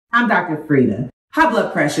I'm Dr. Frita. High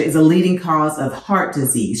blood pressure is a leading cause of heart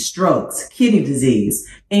disease, strokes, kidney disease,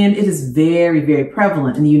 and it is very, very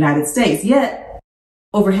prevalent in the United States. Yet,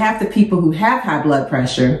 over half the people who have high blood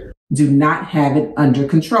pressure do not have it under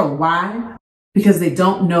control. Why? Because they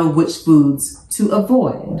don't know which foods to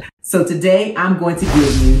avoid. So today, I'm going to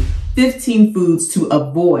give you 15 foods to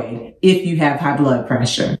avoid if you have high blood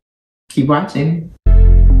pressure. Keep watching.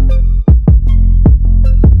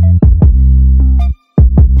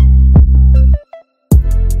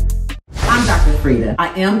 Frita. I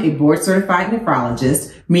am a board-certified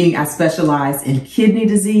nephrologist, meaning I specialize in kidney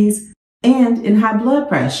disease and in high blood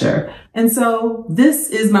pressure. And so this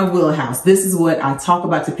is my wheelhouse. This is what I talk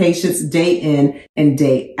about to patients day in and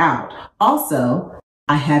day out. Also,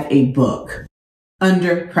 I have a book,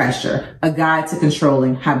 Under Pressure, a guide to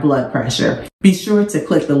controlling high blood pressure. Be sure to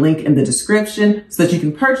click the link in the description so that you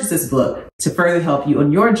can purchase this book to further help you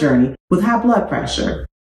on your journey with high blood pressure.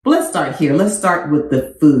 But let's start here. Let's start with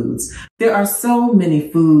the foods. There are so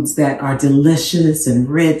many foods that are delicious and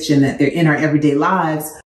rich and that they're in our everyday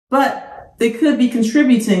lives, but they could be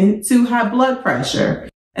contributing to high blood pressure.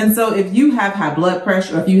 And so if you have high blood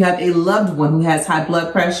pressure, or if you have a loved one who has high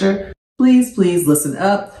blood pressure, please listen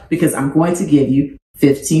up because I'm going to give you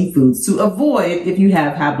 15 foods to avoid if you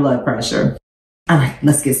have high blood pressure. All right,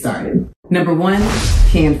 let's get started. Number 1,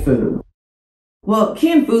 canned food. Well,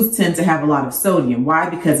 canned foods tend to have a lot of sodium. Why?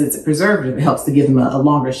 Because it's a preservative. It helps to give them a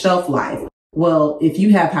longer shelf life. Well, if you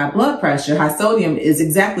have high blood pressure, high sodium is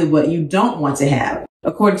exactly what you don't want to have.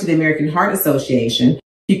 According to the American Heart Association,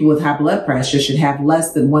 people with high blood pressure should have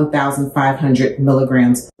less than 1,500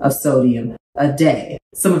 milligrams of sodium a day.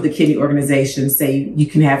 Some of the kidney organizations say you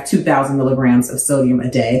can have 2,000 milligrams of sodium a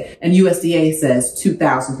day, and USDA says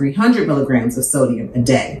 2,300 milligrams of sodium a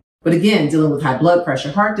day. But again, dealing with high blood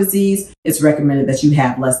pressure, heart disease, it's recommended that you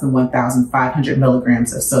have less than 1,500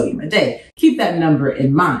 milligrams of sodium a day. Keep that number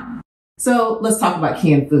in mind. So let's talk about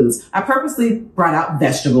canned foods. I purposely brought out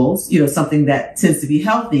vegetables, something that tends to be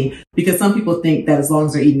healthy, because some people think that as long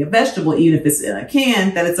as they're eating a vegetable, even if it's in a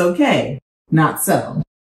can, that it's okay. Not so.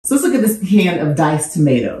 So let's look at this can of diced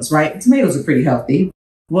tomatoes, right? Tomatoes are pretty healthy.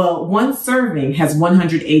 Well, one serving has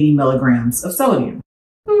 180 milligrams of sodium.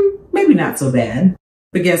 Maybe not so bad.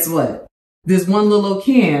 But guess what? This one little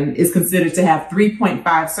can is considered to have 3.5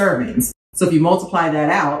 servings. So if you multiply that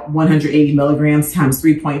out, 180 milligrams times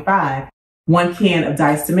 3.5, one can of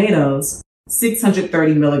diced tomatoes,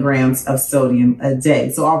 630 milligrams of sodium a day.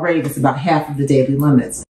 So already that's about half of the daily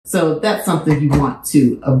limits. So that's something you want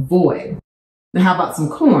to avoid. Now, how about some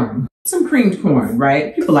corn? Some creamed corn,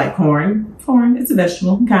 right? People like corn. Corn, it's a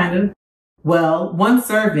vegetable, kind of. Well, one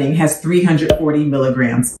serving has 340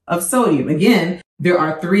 milligrams of sodium. Again, there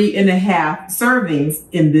are 3.5 servings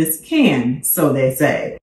in this can, so they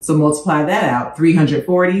say. So multiply that out,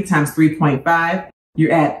 340 times 3.5,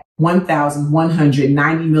 you're at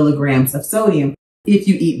 1,190 milligrams of sodium if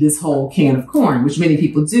you eat this whole can of corn, which many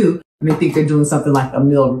people do, and they think they're doing something like a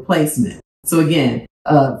meal replacement. So again,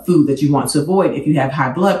 food that you want to avoid if you have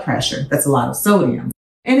high blood pressure. That's a lot of sodium.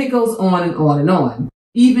 And it goes on and on and on.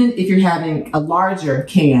 Even if you're having a larger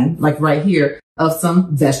can, like right here, of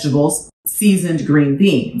some vegetables, seasoned green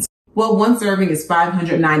beans. Well, one serving is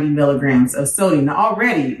 590 milligrams of sodium. Now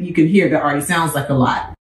already, you can hear that already sounds like a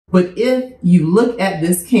lot. But if you look at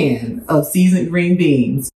this can of seasoned green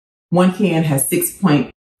beans, one can has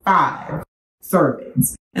 6.5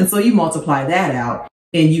 servings. And so you multiply that out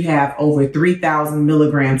and you have over 3,000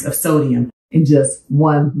 milligrams of sodium in just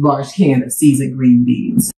one large can of seasoned green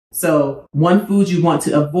beans. So one food you want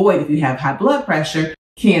to avoid if you have high blood pressure,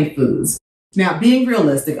 canned foods. Now, being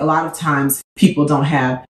realistic, a lot of times people don't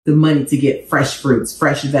have the money to get fresh fruits,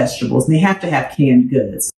 fresh vegetables, and they have to have canned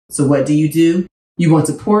goods. So what do? You want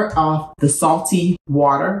to pour off the salty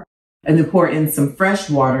water and then pour in some fresh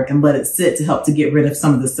water and let it sit to help to get rid of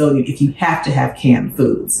some of the sodium if you have to have canned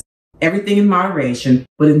foods. Everything in moderation,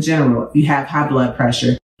 but in general, if you have high blood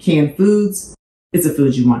pressure, canned foods is a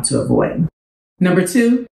food you want to avoid. Number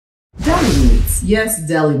 2, deli meats. Yes,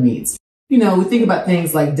 deli meats. We think about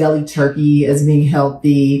things like deli turkey as being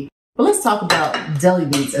healthy, but let's talk about deli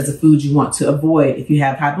meats as a food you want to avoid if you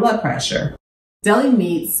have high blood pressure. Deli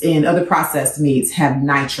meats and other processed meats have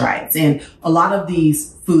nitrites, and a lot of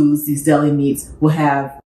these foods, these deli meats, will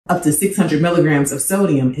have up to 600 milligrams of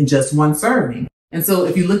sodium in just one serving. And so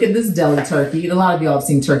if you look at this deli turkey, and a lot of y'all have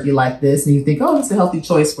seen turkey like this, and you think, oh, it's a healthy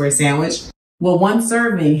choice for a sandwich. Well, one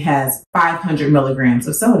serving has 500 milligrams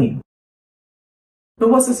of sodium. But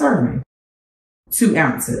what's a serving? 2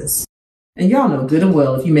 ounces. And y'all know good and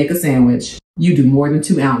well, if you make a sandwich, you do more than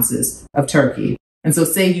 2 ounces of turkey. And so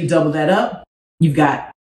say you double that up, you've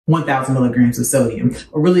got 1,000 milligrams of sodium.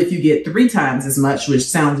 Or really, if you get 3 times as much, which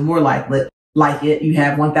sounds more like it, you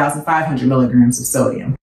have 1,500 milligrams of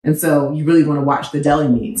sodium. And so you really want to watch the deli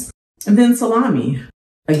meats. And then salami.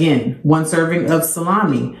 Again, 1 serving of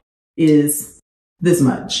salami is this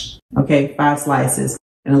much, okay, 5 slices.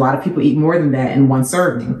 And a lot of people eat more than that in 1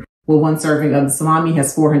 serving. Well, 1 serving of the salami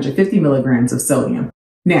has 450 milligrams of sodium.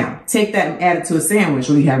 Now, take that and add it to a sandwich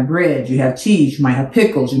where you have bread, you have cheese, you might have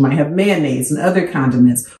pickles, you might have mayonnaise and other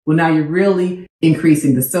condiments. Well, now you're really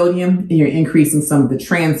increasing the sodium and you're increasing some of the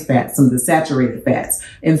trans fats, some of the saturated fats.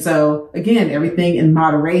 And so, again, everything in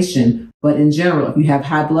moderation. But in general, if you have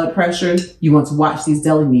high blood pressure, you want to watch these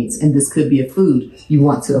deli meats, and this could be a food you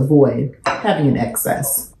want to avoid having in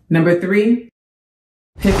excess. Number 3,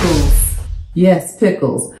 pickles. Yes,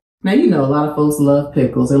 pickles. Now, you know, a lot of folks love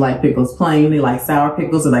pickles. They like pickles plain. They like sour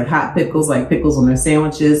pickles. They like hot pickles, like pickles on their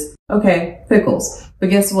sandwiches. Okay, pickles.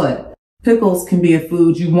 But guess what? Pickles can be a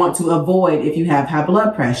food you want to avoid if you have high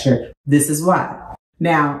blood pressure. This is why.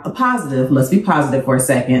 Now, a positive, let's be positive for a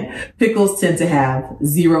second. Pickles tend to have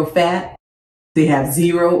 0 fat. They have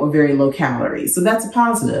 0 or very low calories. So that's a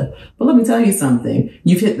positive. But let me tell you something.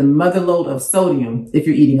 You've hit the mother load of sodium if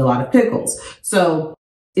you're eating a lot of pickles. So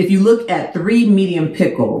if you look at 3 medium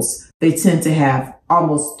pickles, they tend to have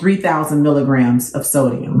almost 3,000 milligrams of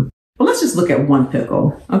sodium. But let's just look at 1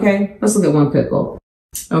 pickle, okay? Let's look at 1 pickle.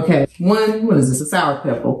 Okay, what is this, a sour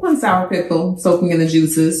pickle? 1 sour pickle soaking in the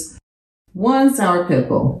juices. 1 sour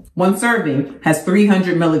pickle. 1 serving has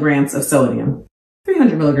 300 milligrams of sodium.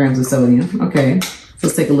 300 milligrams of sodium, okay. So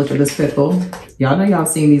let's take a look at this pickle. Y'all know y'all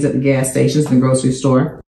seen these at the gas stations in the grocery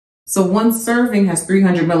store. So 1 serving has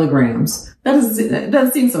 300 milligrams. That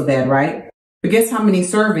doesn't seem so bad, right? But guess how many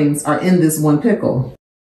servings are in this 1 pickle?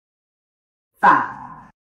 5.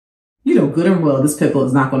 You know good and well this pickle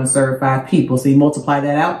is not going to serve 5 people. So you multiply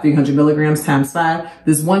that out, 300 milligrams times 5.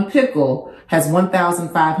 This 1 pickle has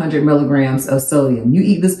 1,500 milligrams of sodium. You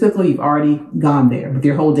eat this pickle, you've already gone there with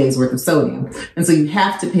your whole day's worth of sodium. And so you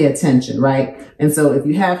have to pay attention, right? And so if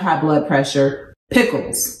you have high blood pressure,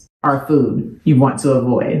 pickles are food you want to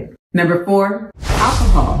avoid. Number 4,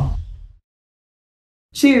 alcohol.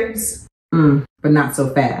 Cheers. But not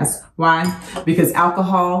so fast. Why? Because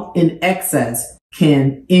alcohol in excess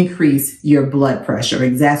can increase your blood pressure,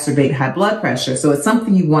 exacerbate high blood pressure. So it's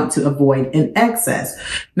something you want to avoid in excess.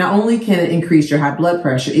 Not only can it increase your high blood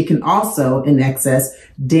pressure, it can also, in excess,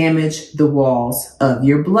 damage the walls of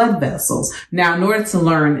your blood vessels. Now, in order to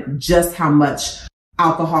learn just how much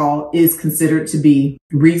alcohol is considered to be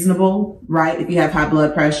reasonable, right? If you have high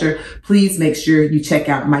blood pressure, please make sure you check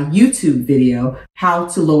out my YouTube video, How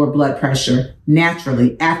to Lower Blood Pressure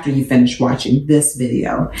Naturally, after you finish watching this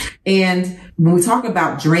video. And when we talk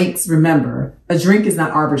about drinks, remember, a drink is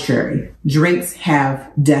not arbitrary. Drinks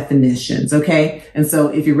have definitions, okay? And so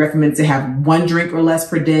if you're recommended to have 1 drink or less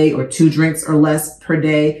per day or 2 drinks or less per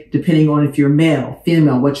day, depending on if you're male,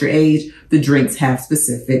 female, what's your age, the drinks have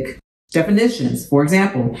specific definitions. For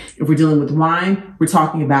example, if we're dealing with wine, we're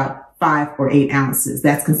talking about 5 or 8 ounces.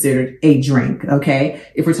 That's considered a drink, okay?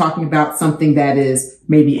 If we're talking about something that is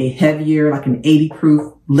maybe a heavier, like an 80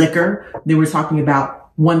 proof liquor, then we're talking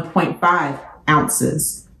about 1.5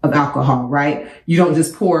 ounces of alcohol, right? You don't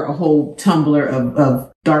just pour a whole tumbler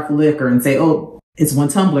of dark liquor and say, oh, it's 1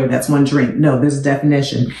 tumbler, that's 1 drink. No, there's a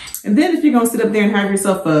definition. And then if you're going to sit up there and have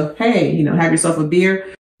yourself a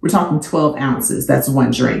beer, we're talking 12 ounces. That's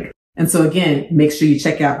 1 drink. And so again, make sure you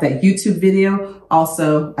check out that YouTube video.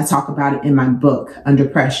 Also, I talk about it in my book, Under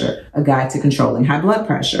Pressure, A Guide to Controlling High Blood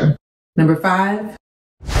Pressure. Number 5,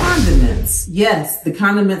 condiments. Yes, the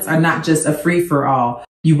condiments are not just a free-for-all.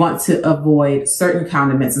 You want to avoid certain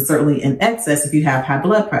condiments, and certainly in excess if you have high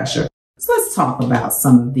blood pressure. So let's talk about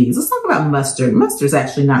some of these. Let's talk about mustard. Mustard is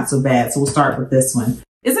actually not so bad. So we'll start with this one.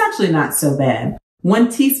 It's actually not so bad. 1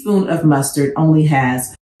 teaspoon of mustard only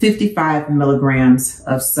has 55 milligrams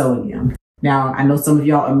of sodium. Now, I know some of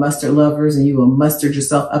y'all are mustard lovers and you will mustard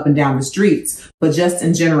yourself up and down the streets, but just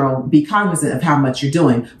in general, be cognizant of how much you're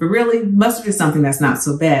doing. But really, mustard is something that's not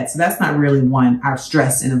so bad. So that's not really one I've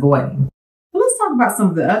stressed in avoiding. But let's talk about some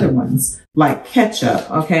of the other ones, like ketchup,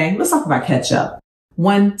 okay? Let's talk about ketchup.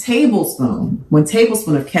 1 tablespoon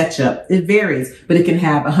of ketchup, it varies, but it can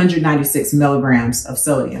have 196 milligrams of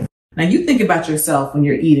sodium. Now you think about yourself when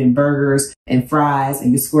you're eating burgers and fries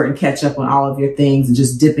and you're squirting ketchup on all of your things and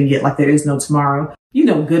just dipping it like there is no tomorrow. You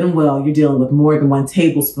know good and well you're dealing with more than 1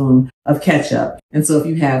 tablespoon of ketchup. And so if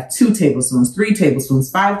you have 2 tablespoons, 3 tablespoons,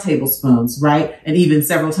 5 tablespoons, right? And even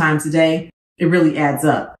several times a day, it really adds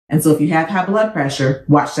up. And so if you have high blood pressure,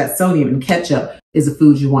 watch that sodium, and ketchup is a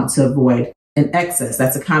food you want to avoid in excess.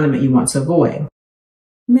 That's a condiment you want to avoid.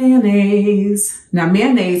 Mayonnaise. Now,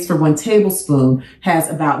 mayonnaise for 1 tablespoon has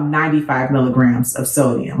about 95 milligrams of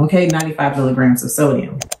sodium. Okay, 95 milligrams of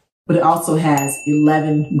sodium. But it also has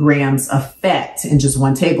 11 grams of fat in just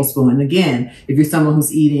 1 tablespoon. And again, if you're someone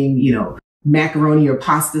who's eating, macaroni or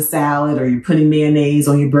pasta salad, or you're putting mayonnaise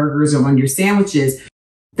on your burgers or on your sandwiches,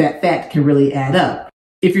 that fat can really add up.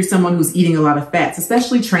 If you're someone who's eating a lot of fats,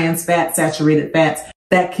 especially trans fats, saturated fats,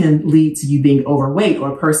 that can lead to you being overweight,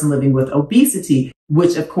 or a person living with obesity,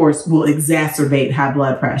 which of course will exacerbate high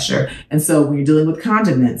blood pressure. And so when you're dealing with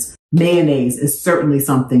condiments, mayonnaise is certainly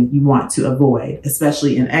something you want to avoid,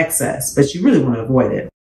 especially in excess, but you really want to avoid it.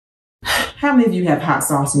 How many of you have hot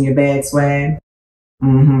sauce in your bag, swag?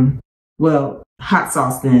 Well, hot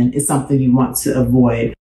sauce then is something you want to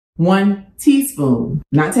avoid. 1 teaspoon,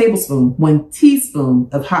 not tablespoon, 1 teaspoon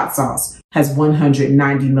of hot sauce has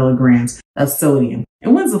 190 milligrams of sodium.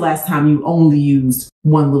 And when's the last time you only used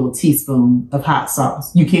 1 little teaspoon of hot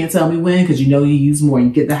sauce? You can't tell me when, because you use more. You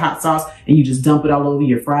get the hot sauce and you just dump it all over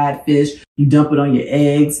your fried fish. You dump it on your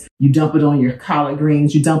eggs. You dump it on your collard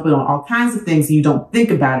greens. You dump it on all kinds of things, and you don't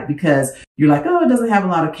think about it because you're like, oh, it doesn't have a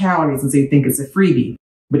lot of calories, and so you think it's a freebie.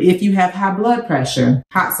 But if you have high blood pressure,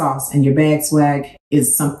 hot sauce in your bag, swag,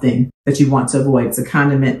 is something that you want to avoid. It's a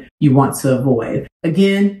condiment you want to avoid.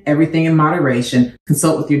 Again, everything in moderation.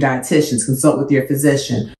 Consult with your dietitians, consult with your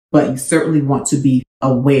physician, but you certainly want to be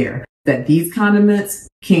aware that these condiments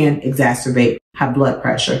can exacerbate high blood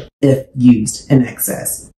pressure if used in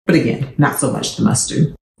excess. But again, not so much the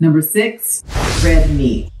mustard. Number 6, red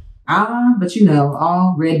meat. But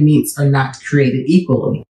all red meats are not created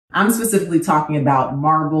equally. I'm specifically talking about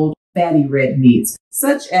marbled, fatty red meats,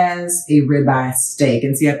 such as a ribeye steak.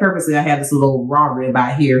 And see, I have this little raw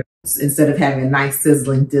ribeye here instead of having a nice,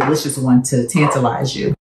 sizzling, delicious one to tantalize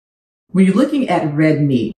you. When you're looking at red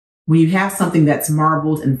meat, when you have something that's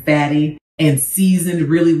marbled and fatty and seasoned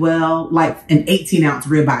really well, like an 18-ounce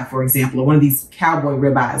ribeye, for example, or one of these cowboy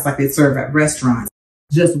ribeyes like they serve at restaurants,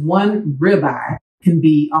 just one ribeye can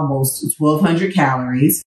be almost 1,200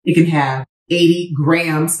 calories. It can have 80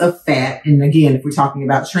 grams of fat. And again, if we're talking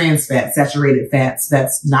about trans fat, saturated fats,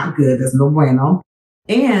 that's not good. That's no bueno.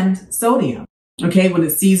 And sodium. Okay. When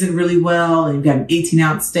it's seasoned really well and you've got an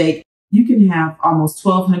 18-ounce steak, you can have almost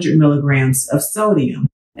 1,200 milligrams of sodium.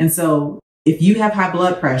 And so if you have high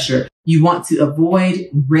blood pressure, you want to avoid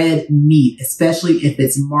red meat, especially if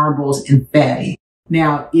it's marbled and fatty.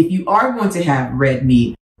 Now, if you are going to have red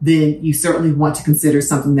meat, then you certainly want to consider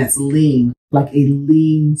something that's lean, like a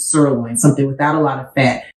lean sirloin, something without a lot of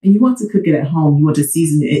fat. And you want to cook it at home. You want to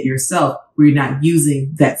season it yourself where you're not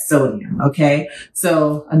using that sodium. Okay.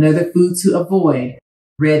 So another food to avoid,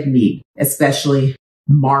 red meat, especially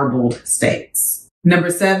marbled steaks. Number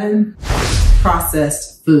 7,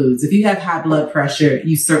 processed foods. If you have high blood pressure,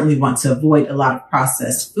 you certainly want to avoid a lot of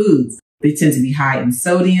processed foods. They tend to be high in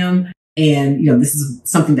sodium. And, this is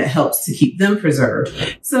something that helps to keep them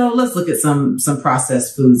preserved. So let's look at some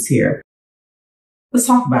processed foods here. Let's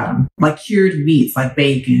talk about them, like cured meats, like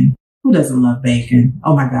bacon. Who doesn't love bacon?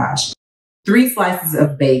 Oh my gosh. 3 slices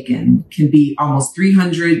of bacon can be almost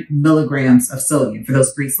 300 milligrams of sodium for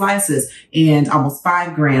those 3 slices and almost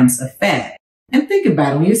 5 grams of fat. And think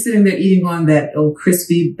about it. When you're sitting there eating on that old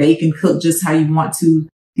crispy bacon cooked just how you want to,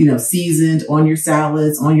 seasoned on your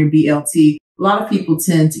salads, on your BLT, a lot of people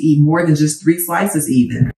tend to eat more than just 3 slices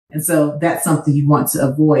even. And so that's something you want to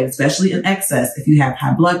avoid, especially in excess if you have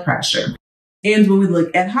high blood pressure. And when we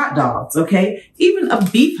look at hot dogs, okay, even a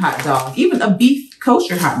beef hot dog, even a beef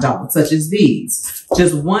kosher hot dog, such as these,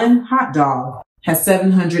 just one hot dog has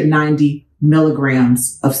 790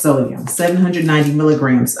 milligrams of sodium, 790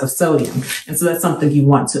 milligrams of sodium. And so that's something you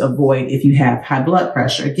want to avoid if you have high blood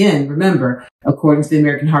pressure. Again, remember, according to the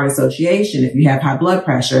American Heart Association, if you have high blood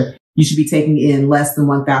pressure, you should be taking in less than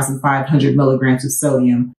 1,500 milligrams of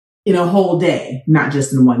sodium in a whole day, not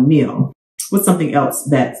just in one meal. What's something else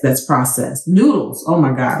that's processed? Noodles. Oh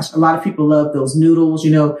my gosh. A lot of people love those noodles.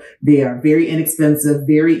 They are very inexpensive,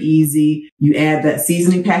 very easy. You add that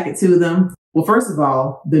seasoning packet to them. Well, first of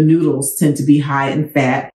all, the noodles tend to be high in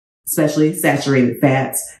fat, especially saturated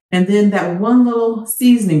fats. And then that one little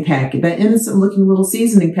seasoning packet, that innocent looking little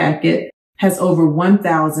seasoning packet, has over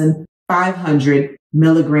 1,500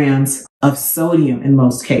 milligrams of sodium in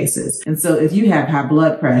most cases. And so if you have high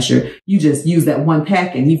blood pressure, you just use that one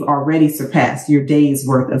pack and you've already surpassed your day's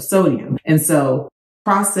worth of sodium. And so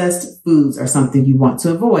processed foods are something you want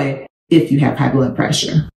to avoid if you have high blood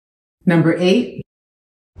pressure. Number 8,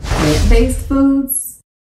 plant-based foods.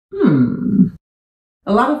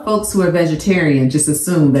 A lot of folks who are vegetarian just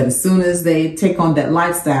assume that as soon as they take on that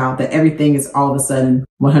lifestyle, that everything is all of a sudden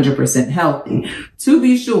 100% healthy. To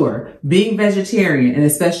be sure, being vegetarian and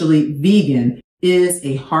especially vegan is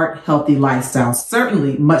a heart-healthy lifestyle,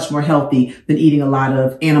 certainly much more healthy than eating a lot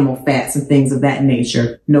of animal fats and things of that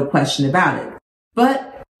nature. No question about it.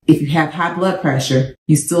 But if you have high blood pressure,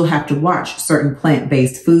 you still have to watch certain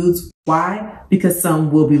plant-based foods. Why? Because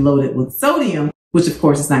some will be loaded with sodium, which of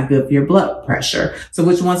course is not good for your blood pressure. So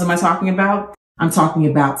which ones am I talking about? I'm talking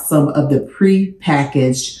about some of the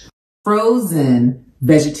pre-packaged frozen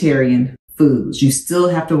vegetarian foods. You still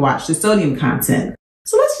have to watch the sodium content.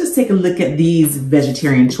 So let's just take a look at these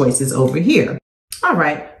vegetarian choices over here. All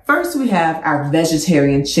right. First, we have our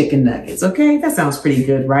vegetarian chicken nuggets. Okay. That sounds pretty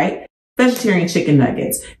good, right? Vegetarian chicken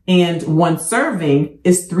nuggets. And one serving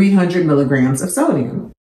is 300 milligrams of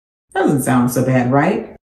sodium. Doesn't sound so bad,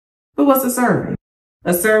 right? But what's a serving?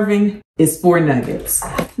 A serving is 4 nuggets.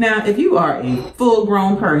 Now, if you are a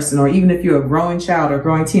full-grown person, or even if you're a growing child or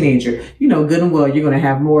growing teenager, you know good and well you're going to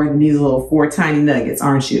have more than these little 4 tiny nuggets,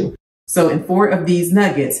 aren't you? So in 4 of these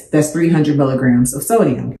nuggets, that's 300 milligrams of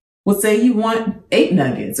sodium. Well, say you want 8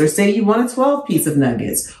 nuggets, or say you want a 12-piece of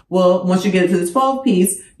nuggets. Well, once you get to the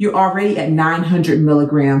 12-piece, you're already at 900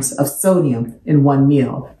 milligrams of sodium in one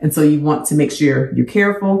meal. And so you want to make sure you're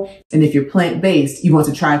careful. And if you're plant-based, you want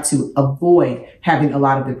to try to avoid having a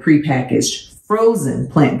lot of the prepackaged frozen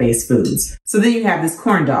plant-based foods. So then you have this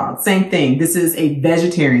corn dog. Same thing. This is a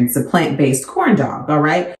vegetarian. It's a plant-based corn dog. All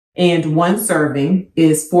right. And one serving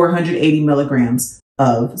is 480 milligrams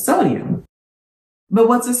of sodium. But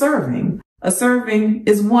what's a serving? A serving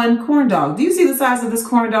is 1 corn dog. Do you see the size of this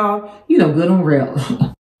corn dog? You know good and real.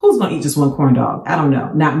 Who's going to eat just 1 corn dog? I don't know.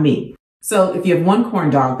 Not me. So if you have 1 corn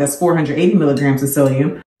dog, that's 480 milligrams of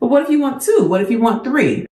sodium. But what if you want 2? What if you want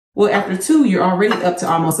 3? Well, after 2, you're already up to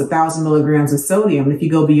almost 1,000 milligrams of sodium. If you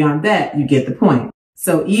go beyond that, you get the point.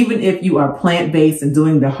 So even if you are plant-based and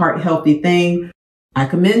doing the heart-healthy thing, I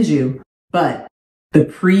commend you. But the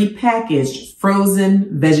pre-packaged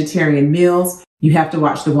frozen vegetarian meals, you have to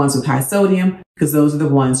watch the ones with high sodium because those are the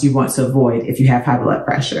ones you want to avoid if you have high blood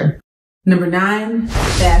pressure. Number 9,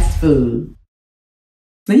 fast food.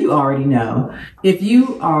 Now you already know, if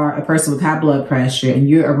you are a person with high blood pressure and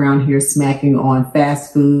you're around here smacking on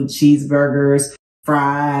fast food, cheeseburgers,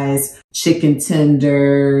 fries, chicken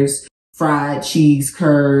tenders, fried cheese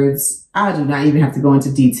curds, I do not even have to go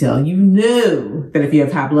into detail. You know that if you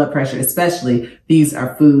have high blood pressure, especially, these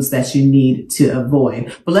are foods that you need to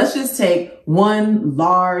avoid. But let's just take one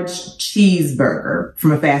large cheeseburger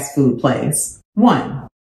from a fast food place.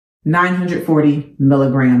 940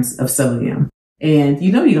 milligrams of sodium. And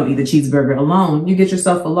you know you don't eat the cheeseburger alone. You get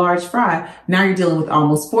yourself a large fry. Now you're dealing with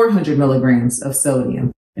almost 400 milligrams of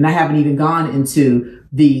sodium. And I haven't even gone into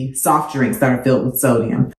the soft drinks that are filled with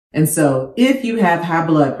sodium. And so if you have high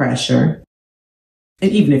blood pressure,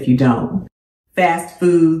 and even if you don't, fast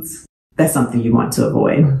foods, that's something you want to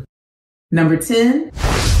avoid. Number 10,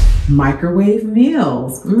 microwave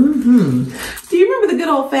meals. Do you remember the good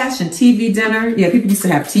old fashioned TV dinner? Yeah, people used to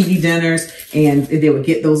have TV dinners and they would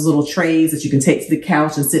get those little trays that you can take to the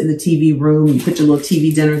couch and sit in the TV room. You put your little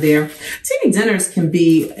TV dinner there. TV dinners can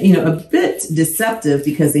be, a bit deceptive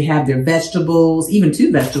because they have their vegetables, even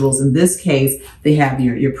 2 vegetables. In this case, they have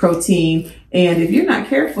your protein. And if you're not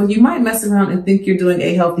careful, you might mess around and think you're doing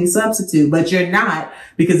a healthy substitute, but you're not,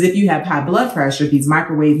 because if you have high blood pressure, these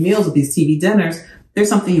microwave meals with these TV dinners, there's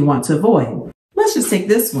something you want to avoid. Let's just take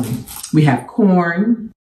this one. We have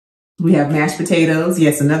corn. We have mashed potatoes.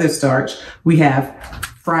 Yes, another starch. We have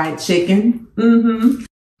fried chicken.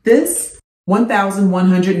 This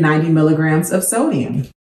 1,190 milligrams of sodium.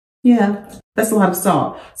 Yeah, that's a lot of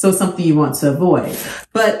salt. So it's something you want to avoid.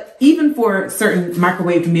 But even for certain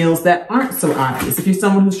microwave meals that aren't so obvious, if you're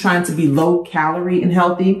someone who's trying to be low calorie and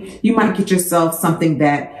healthy, you might get yourself something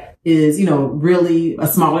that is, really a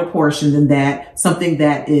smaller portion than that, something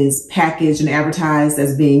that is packaged and advertised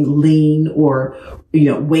as being lean or,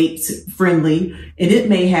 weight friendly. And it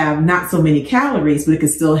may have not so many calories, but it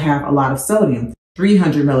could still have a lot of sodium.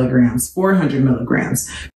 300 milligrams, 400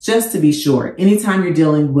 milligrams, just to be sure. Anytime you're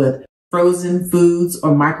dealing with frozen foods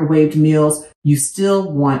or microwaved meals, you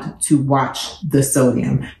still want to watch the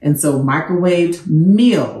sodium. And so microwaved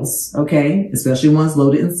meals, okay, especially ones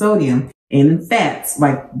loaded in sodium and in fats,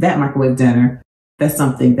 like that microwave dinner, that's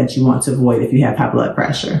something that you want to avoid if you have high blood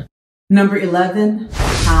pressure. Number 11,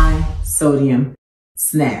 high sodium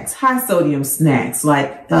snacks. High sodium snacks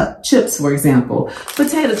like chips, for example,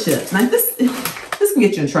 potato chips. Now this can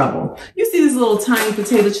get you in trouble. You see these little tiny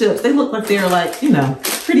potato chips, they look like they're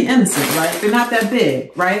pretty innocent, right? They're not that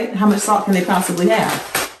big, right? How much salt can they possibly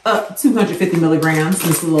have? 250 milligrams in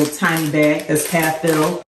this little tiny bag that's half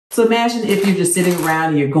filled. So imagine if you're just sitting around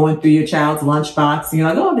and you're going through your child's lunchbox and you're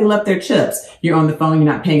like, oh, they left their chips. You're on the phone,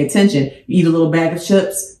 you're not paying attention. You eat a little bag of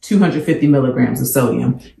chips, 250 milligrams of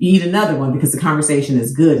sodium. You eat another one because the conversation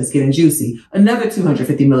is good, it's getting juicy. Another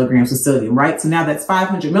 250 milligrams of sodium, right? So now that's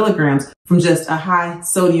 500 milligrams from just a high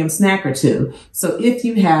sodium snack or two. So if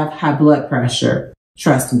you have high blood pressure,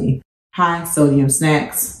 trust me, high sodium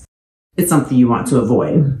snacks, it's something you want to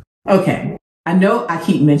avoid. Okay. I know I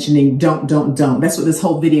keep mentioning don't. That's what this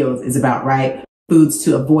whole video is about, right? Foods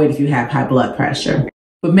to avoid if you have high blood pressure.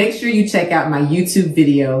 But make sure you check out my YouTube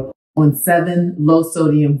video on 7 low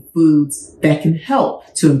sodium foods that can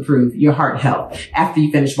help to improve your heart health after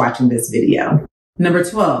you finish watching this video. Number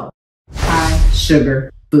 12, high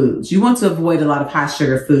sugar foods. You want to avoid a lot of high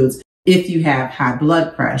sugar foods if you have high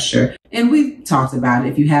blood pressure. And we talked about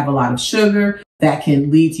it. If you have a lot of sugar, that can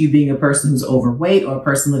lead to you being a person who's overweight or a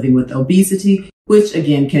person living with obesity, which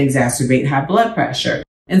again can exacerbate high blood pressure.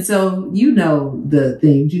 And so you know the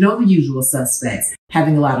things, you know the usual suspects.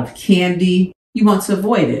 Having a lot of candy, you want to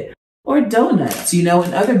avoid it. Or donuts, you know,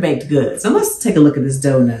 and other baked goods. And let's take a look at this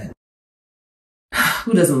donut.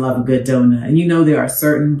 Who doesn't love a good donut? And you know there are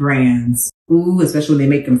certain brands, especially when they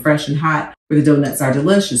make them fresh and hot, where the donuts are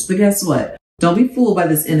delicious. But guess what? Don't be fooled by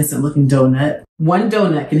this innocent looking donut. One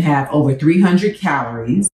donut can have over 300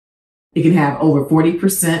 calories. It can have over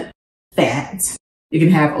 40% fat. It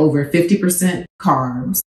can have over 50%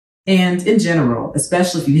 carbs. And in general,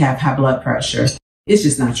 especially if you have high blood pressure, it's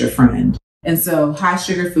just not your friend. And so high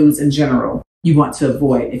sugar foods in general, you want to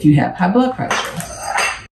avoid if you have high blood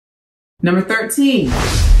pressure. Number 13,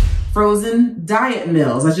 frozen diet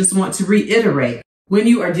meals. I just want to reiterate, when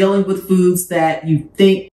you are dealing with foods that you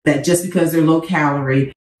think that just because they're low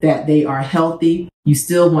calorie, that they are healthy, you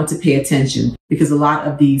still want to pay attention because a lot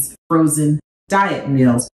of these frozen diet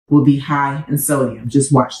meals will be high in sodium.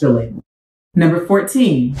 Just watch the label. Number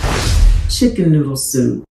 14, chicken noodle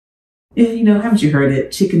soup. Yeah, you know, haven't you heard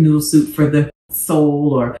it? Chicken noodle soup for the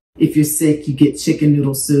soul, or if you're sick, you get chicken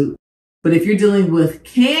noodle soup. But if you're dealing with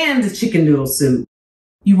canned chicken noodle soup,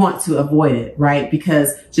 you want to avoid it, right?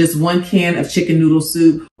 Because just one can of chicken noodle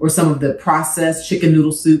soup or some of the processed chicken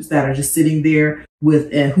noodle soups that are just sitting there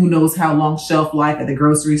with who knows how long shelf life at the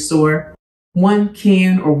grocery store, one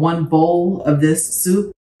can or one bowl of this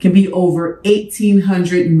soup can be over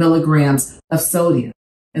 1,800 milligrams of sodium.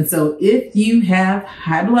 And so if you have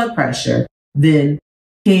high blood pressure, then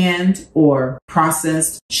canned or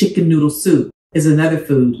processed chicken noodle soup is another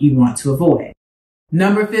food you want to avoid.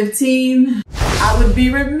 Number 15, I would be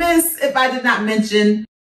remiss if I did not mention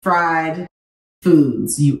fried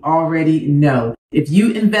foods. You already know. If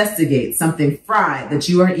you investigate something fried that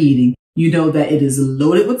you are eating, you know that it is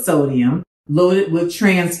loaded with sodium, loaded with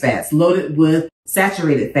trans fats, loaded with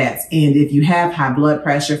saturated fats. And if you have high blood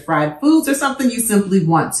pressure, fried foods are something you simply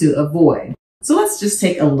want to avoid. So let's just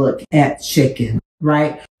take a look at chicken,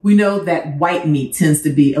 right? We know that white meat tends to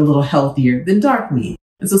be a little healthier than dark meat.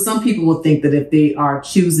 And so some people will think that if they are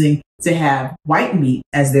choosing to have white meat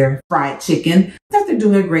as their fried chicken, that they're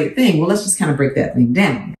doing a great thing. Well, let's just kind of break that thing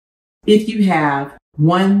down. If you have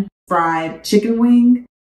one fried chicken wing,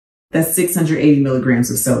 that's 680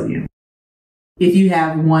 milligrams of sodium. If you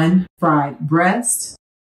have one fried breast,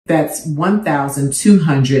 that's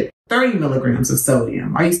 1,230 milligrams of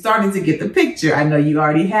sodium. Are you starting to get the picture? I know you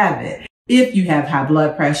already have it. If you have high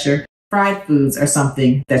blood pressure, fried foods are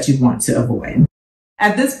something that you want to avoid.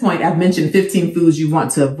 At this point, I've mentioned 15 foods you want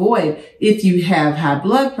to avoid if you have high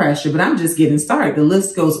blood pressure, but I'm just getting started. The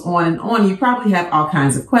list goes on and on. You probably have all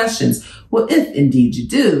kinds of questions. Well, if indeed you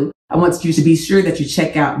do, I want you to be sure that you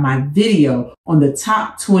check out my video on the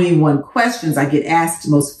top 21 questions I get asked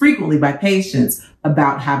most frequently by patients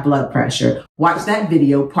about high blood pressure. Watch that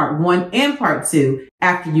video, part 1 and part 2,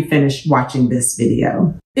 after you finish watching this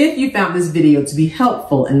video. If you found this video to be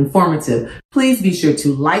helpful and informative, please be sure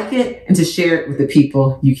to like it and to share it with the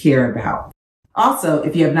people you care about. Also,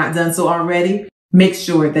 if you have not done so already, make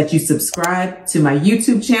sure that you subscribe to my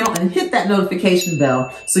YouTube channel and hit that notification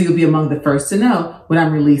bell so you'll be among the first to know when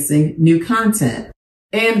I'm releasing new content.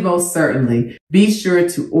 And most certainly, be sure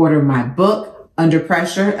to order my book, Under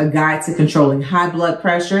Pressure, A Guide to Controlling High Blood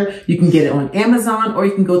Pressure. You can get it on Amazon or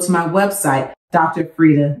you can go to my website,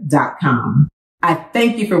 drfrita.com. I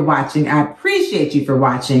thank you for watching. I appreciate you for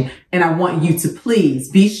watching. And I want you to please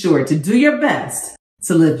be sure to do your best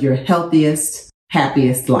to live your healthiest,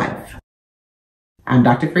 happiest life. I'm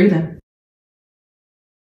Dr. Frita.